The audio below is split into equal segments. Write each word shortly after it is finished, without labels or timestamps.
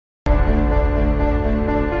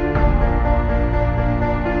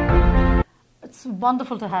It's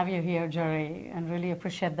wonderful to have you here, Jerry, and really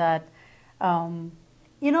appreciate that.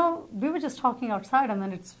 We were just talking outside, and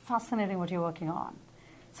then it's fascinating what you're working on.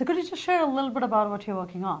 So could you just share a little bit about what you're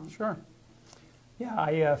working on? Sure. Yeah,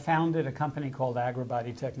 I founded a company called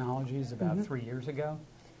Agribody Technologies about 3 years ago,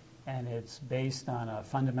 and it's based on a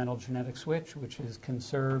fundamental genetic switch, which is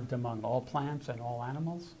conserved among all plants and all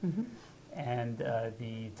animals. And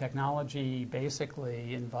the technology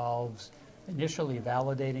basically involves initially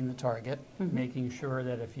validating the target, making sure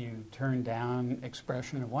that if you turn down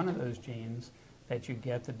expression of one of those genes, that you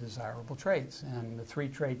get the desirable traits. And the 3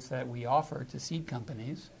 traits that we offer to seed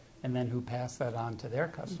companies, and then who pass that on to their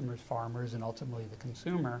customers, farmers, and ultimately the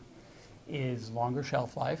consumer, is longer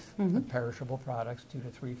shelf life of perishable products, 2 to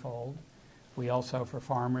 3-fold. We also, for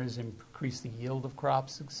farmers, increase the yield of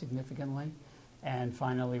crops significantly. And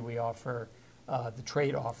finally, we offer, the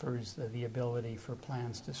trait offers the ability for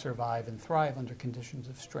plants to survive and thrive under conditions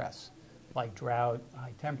of stress, like drought,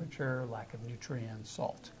 high temperature, lack of nutrients,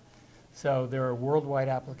 salt. So there are worldwide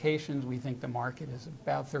applications. We think the market is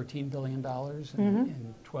about $13 billion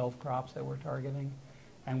in 12 crops that we're targeting.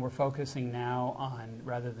 And we're focusing now on,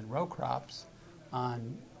 rather than row crops,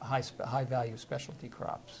 on high-value specialty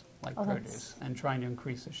crops like produce, and trying to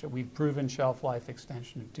increase the we've proven shelf life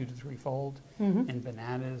extension of 2 to 3-fold in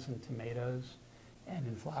bananas and tomatoes and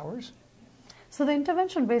in flowers. So the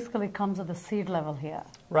intervention basically comes at the seed level here.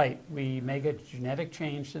 Right. We make a genetic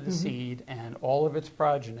change to the seed, and all of its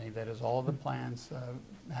progeny, that is all of the plants,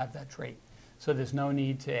 have that trait. So there's no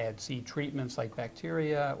need to add seed treatments like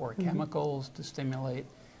bacteria or chemicals to stimulate.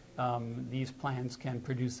 These plants can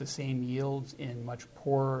produce the same yields in much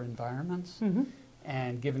poorer environments.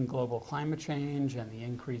 And given global climate change and the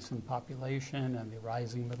increase in population and the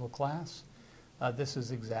rising middle class, this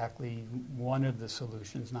is exactly one of the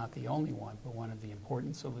solutions, not the only one, but one of the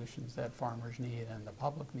important solutions that farmers need and the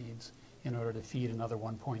public needs in order to feed another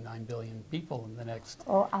 1.9 billion people in the next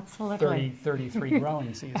 33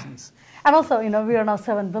 growing seasons. And also, we are now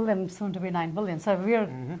 7 billion, soon to be 9 billion. So we are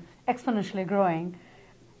exponentially growing.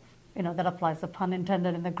 That applies, the pun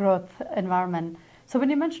intended, in the growth environment. So when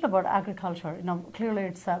you mentioned about agriculture, clearly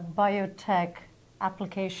it's a biotech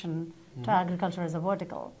application to agriculture as a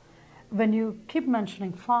vertical. When you keep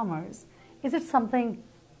mentioning farmers, is it something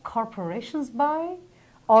corporations buy,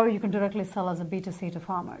 or you can directly sell as a B2C to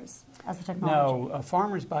farmers as a technology? No,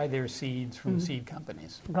 farmers buy their seeds from seed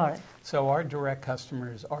companies. Got it. So our direct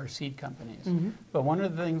customers are seed companies. But one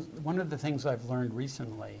of the things I've learned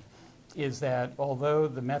recently is that although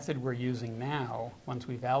the method we're using now, once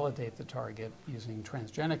we validate the target using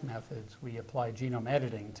transgenic methods, we apply genome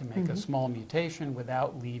editing to make a small mutation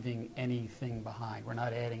without leaving anything behind. We're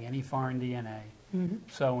not adding any foreign DNA.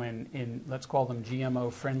 So in let's call them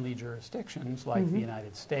GMO-friendly jurisdictions like the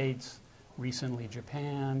United States, recently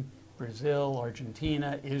Japan, Brazil,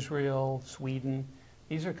 Argentina, Israel, Sweden,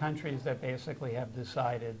 these are countries that basically have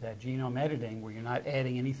decided that genome editing, where you're not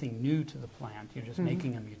adding anything new to the plant, you're just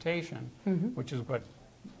making a mutation, which is what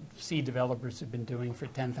seed developers have been doing for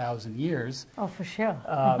 10,000 years. Oh, for sure.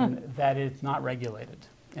 That it's not regulated,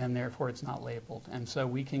 and therefore it's not labeled. And so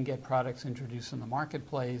we can get products introduced in the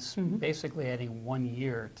marketplace, basically adding 1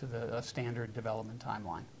 year to the standard development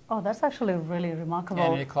timeline. Oh, that's actually really remarkable.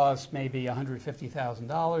 And it costs maybe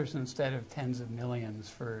 $150,000 instead of tens of millions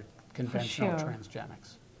for conventional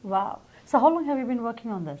transgenics. Wow. So how long have you been working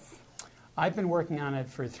on this? I've been working on it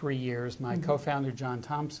for 3 years. My co-founder, John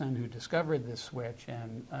Thompson, who discovered this switch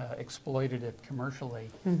and exploited it commercially,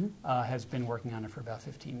 has been working on it for about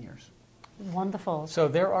 15 years. Wonderful. So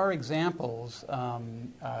there are examples.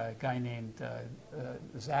 A guy named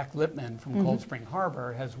Zach Lipman from Cold Spring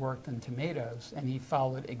Harbor has worked in tomatoes, and he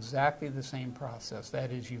followed exactly the same process.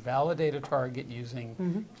 That is, you validate a target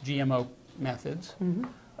using GMO methods,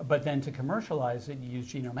 but then to commercialize it, you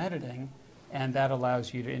use genome editing, and that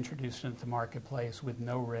allows you to introduce it into the marketplace with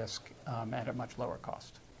no risk at a much lower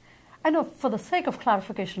cost. I know, for the sake of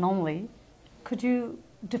clarification only, could you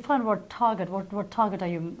define what target, what target are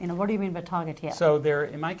you, what do you mean by target here? So there,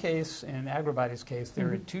 in my case, in Agribody's case,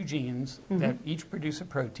 there are 2 genes that each produce a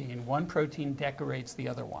protein. One protein decorates the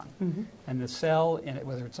other one. And the cell,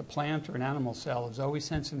 whether it's a plant or an animal cell, is always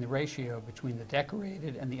sensing the ratio between the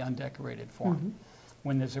decorated and the undecorated form.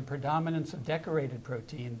 When there's a predominance of decorated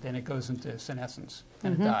protein, then it goes into senescence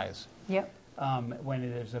and it dies. Yep. When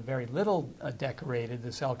there's a very little decorated,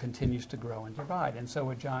 the cell continues to grow and divide. And so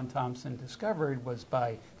what John Thompson discovered was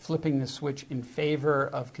by flipping the switch in favor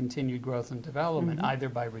of continued growth and development, either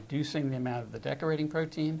by reducing the amount of the decorating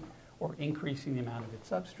protein or increasing the amount of its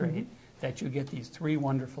substrate, that you get these 3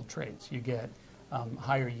 wonderful traits. You get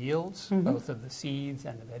higher yields, both of the seeds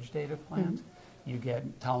and the vegetative plant. you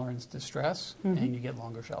get tolerance to stress, and you get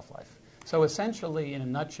longer shelf life. So essentially, in a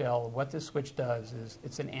nutshell, what this switch does is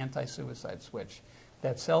it's an anti-suicide switch,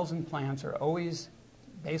 that cells and plants are always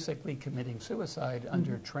basically committing suicide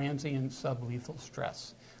under transient sublethal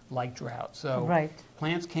stress, like drought. So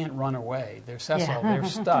plants can't run away. They're sessile. They're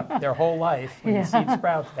stuck their whole life. When the seed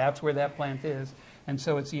sprouts, that's where that plant is. And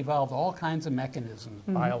so it's evolved all kinds of mechanisms,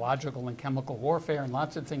 biological and chemical warfare and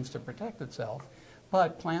lots of things to protect itself.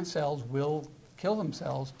 But plant cells will kill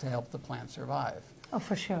themselves to help the plant survive. Oh,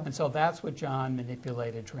 for sure. And so that's what John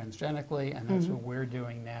manipulated transgenically, and that's what we're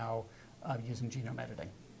doing now using genome editing.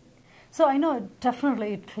 So I know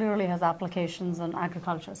it clearly has applications in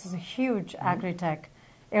agriculture. This is a huge agri-tech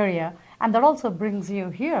area, and that also brings you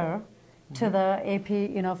here to the AP,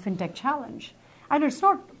 FinTech Challenge. And it's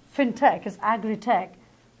not FinTech, it's agri-tech,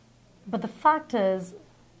 but the fact is,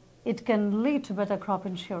 it can lead to better crop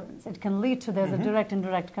insurance. It can lead to there's a direct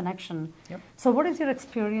indirect connection. So what is your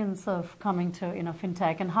experience of coming to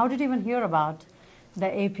FinTech, and how did you even hear about the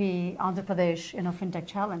AP Andhra Pradesh FinTech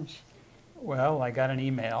Challenge? Well, I got an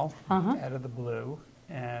email out of the blue,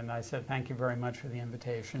 and I said, thank you very much for the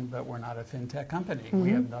invitation, but we're not a FinTech company. We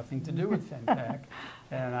have nothing to do with FinTech.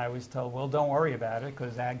 And I was told, well, don't worry about it,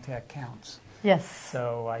 because AgTech counts. Yes,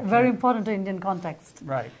 so very important to Indian context.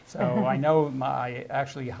 Right. So I know I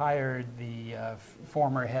actually hired the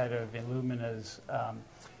former head of Illumina's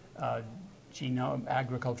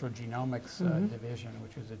agricultural genomics division,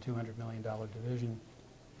 which was a $200 million division.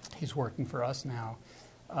 He's working for us now.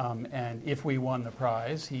 And if we won the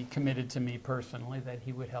prize, he committed to me personally that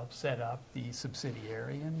he would help set up the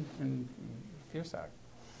subsidiary in Vizag.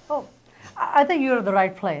 Oh, I think you're at the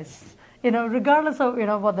right place. Regardless of,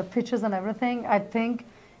 what the pitches and everything, I think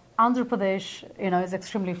Andhra Pradesh, is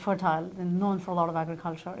extremely fertile and known for a lot of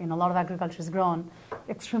agriculture. A lot of agriculture is grown,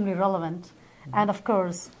 extremely relevant. And of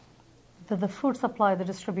course, the food supply, the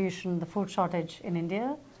distribution, the food shortage in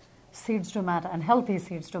India, seeds do matter, and healthy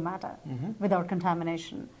seeds do matter without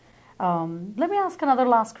contamination. Let me ask another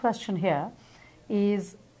last question here,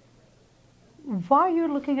 is why are you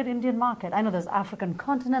looking at Indian market? I know there's African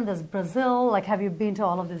continent, there's Brazil, have you been to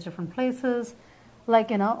all of these different places?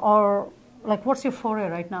 Or what's your foray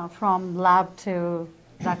right now from lab to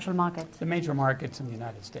the actual market? The major market's in the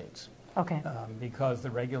United States. Okay. Because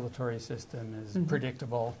the regulatory system is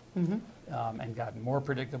predictable and gotten more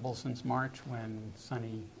predictable since March when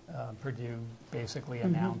Sunny Purdue basically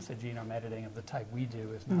announced that genome editing of the type we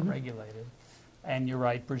do is not regulated. And you're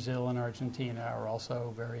right, Brazil and Argentina are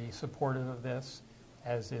also very supportive of this,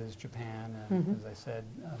 as is Japan and, as I said,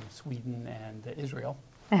 Sweden and Israel.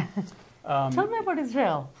 Tell me about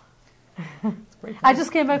Israel. I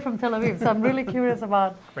just came back from Tel Aviv, so I'm really curious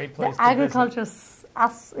about the agriculture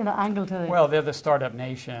angle to it. Well, they're the startup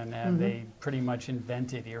nation, and they pretty much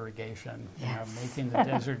invented irrigation. Making the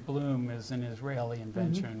desert bloom is an Israeli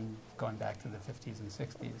invention going back to the 50s and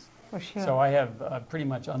 60s. For sure. So I have pretty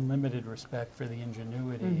much unlimited respect for the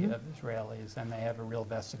ingenuity of Israelis, and they have a real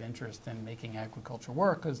vested interest in making agriculture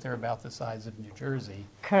work because they're about the size of New Jersey.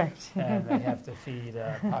 Correct. And they have to feed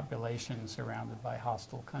a population surrounded by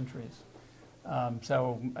hostile countries.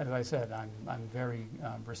 So, as I said, I'm very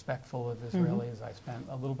respectful of Israelis. I spent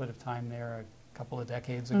a little bit of time there a couple of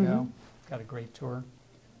decades ago. Got a great tour.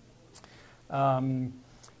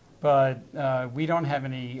 But we don't have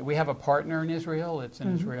any. We have a partner in Israel. It's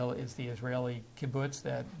in Israel. It's the Israeli kibbutz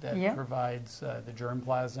that provides the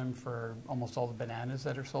germplasm for almost all the bananas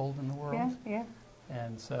that are sold in the world.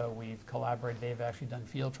 And so we've collaborated. They've actually done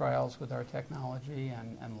field trials with our technology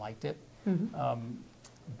and liked it.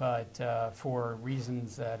 But for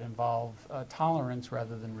reasons that involve tolerance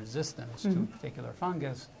rather than resistance to a particular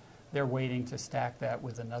fungus, they're waiting to stack that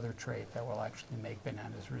with another trait that will actually make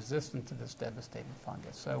bananas resistant to this devastating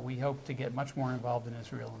fungus. So we hope to get much more involved in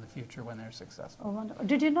Israel in the future when they're successful. Oh, wonderful.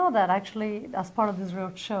 Did you know that actually, as part of this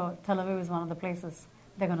roadshow, Tel Aviv is one of the places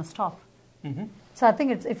they're going to stop? So I think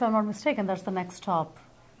it's, if I'm not mistaken, that's the next stop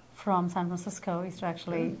from San Francisco, is to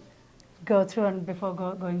actually go through and before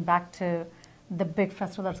going back to the big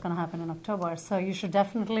festival that's going to happen in October. So you should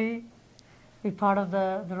definitely be part of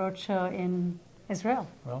the roadshow in Israel.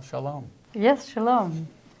 Well, shalom. Yes, shalom.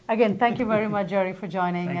 Again, thank you very much, Jerry, for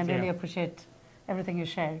joining, and you. really appreciate everything you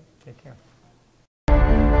shared. Take care.